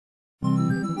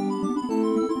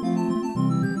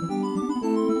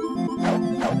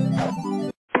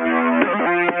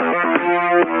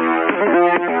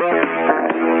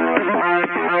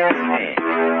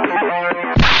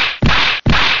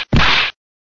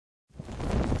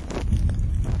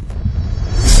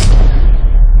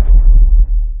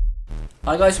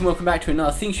Hi guys, and welcome back to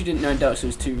another Things You Didn't Know in Dark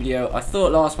Souls 2 video. I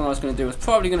thought last one I was going to do was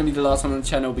probably going to be the last one on the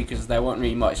channel because there wasn't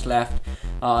really much left.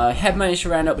 I have managed to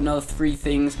round up another 3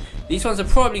 things. These ones are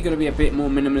probably going to be a bit more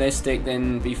minimalistic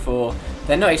than before.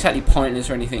 They're not exactly pointless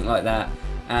or anything like that.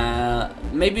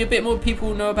 Maybe a bit more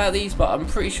people know about these, but I'm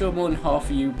pretty sure more than half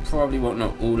of you probably won't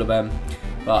know all of them.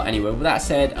 But anyway, with that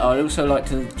said, I'd also like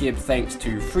to give thanks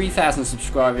to 3,000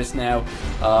 subscribers now.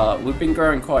 We've been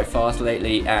growing quite fast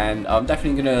lately, and I'm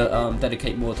definitely going to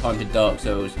dedicate more time to Dark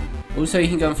Souls. Also, you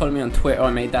can go and follow me on Twitter.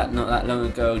 I made that not that long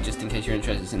ago, just in case you're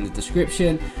interested. It's in the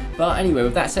description. But anyway,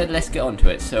 with that said, let's get on to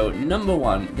it. So, number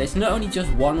 1, there's not only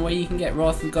just one way you can get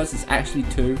Wrath of the Gods, there's actually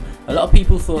 2. A lot of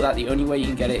people thought that the only way you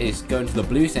can get it is going to the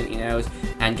Blue Sentinels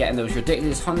and getting those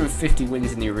ridiculous 150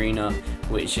 wins in the arena,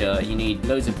 which you need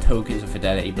loads of tokens of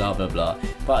fidelity, blah blah blah.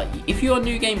 But if you're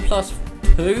New Game Plus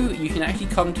 2, you can actually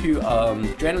come to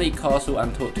Drenley Castle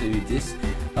and talk to this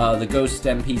the Ghost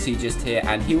NPC just here,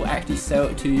 and he will actually sell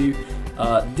it to you.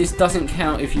 This doesn't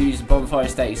count if you use Bonfire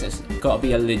Stakes. It's got to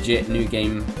be a legit New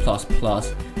Game Plus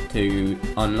to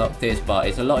unlock this, but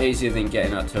it's a lot easier than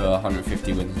getting up to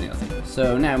 150 wins in it, I think.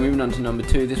 So now moving on to number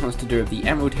 2, this one's to do with the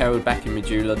Emerald Herald back in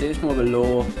Majula. This is more of a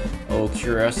lore or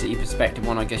curiosity perspective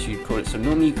one, I guess you'd call it. So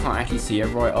normally you can't actually see her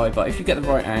right eye, but if you get the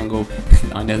right angle,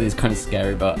 I know this is kind of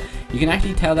scary, but you can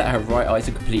actually tell that her right eye is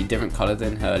a completely different colour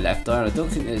than her left eye, and I don't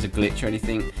think there's a glitch or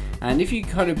anything. And if you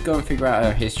kind of go and figure out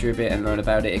her history a bit and learn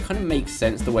about it, it kind of makes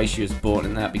sense the way she was born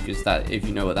in that, because that, if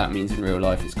you know what that means in real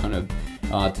life, it's kind of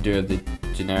to do with the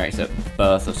generics at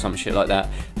birth or some shit like that.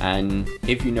 And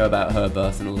if you know about her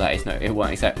birth and all that, it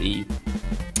won't exactly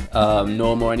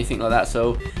normal or anything like that.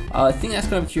 So I think that's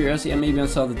kind of curiosity, and maybe on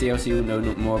some of the DLC we'll know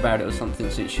more about it or something,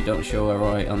 since you don't show her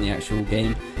right on the actual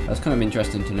game. That's kind of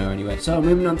interesting to know anyway. So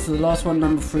moving on to the last one,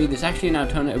 number 3, there's actually an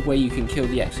alternative way you can kill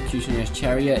the Executioner's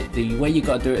Chariot. The way you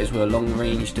got to do it is with a long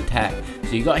ranged attack.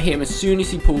 So you got to hit him as soon as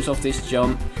he pulls off this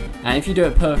jump, and if you do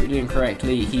it perfectly and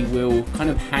correctly, he will kind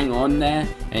of hang on there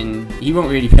and he won't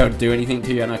really be able to do anything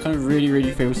to you, and I kind of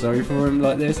really feel sorry for him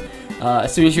like this.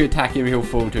 As soon as you attack him, he'll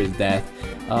fall to his death.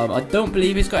 I don't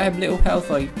believe he's got to have little health.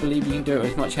 I believe you can do it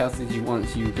with as much health as you want,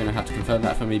 so you're going to have to confirm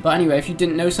that for me. But anyway, if you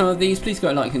didn't know some of these, please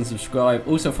go like and subscribe.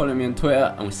 Also follow me on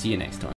Twitter, and we'll see you next time.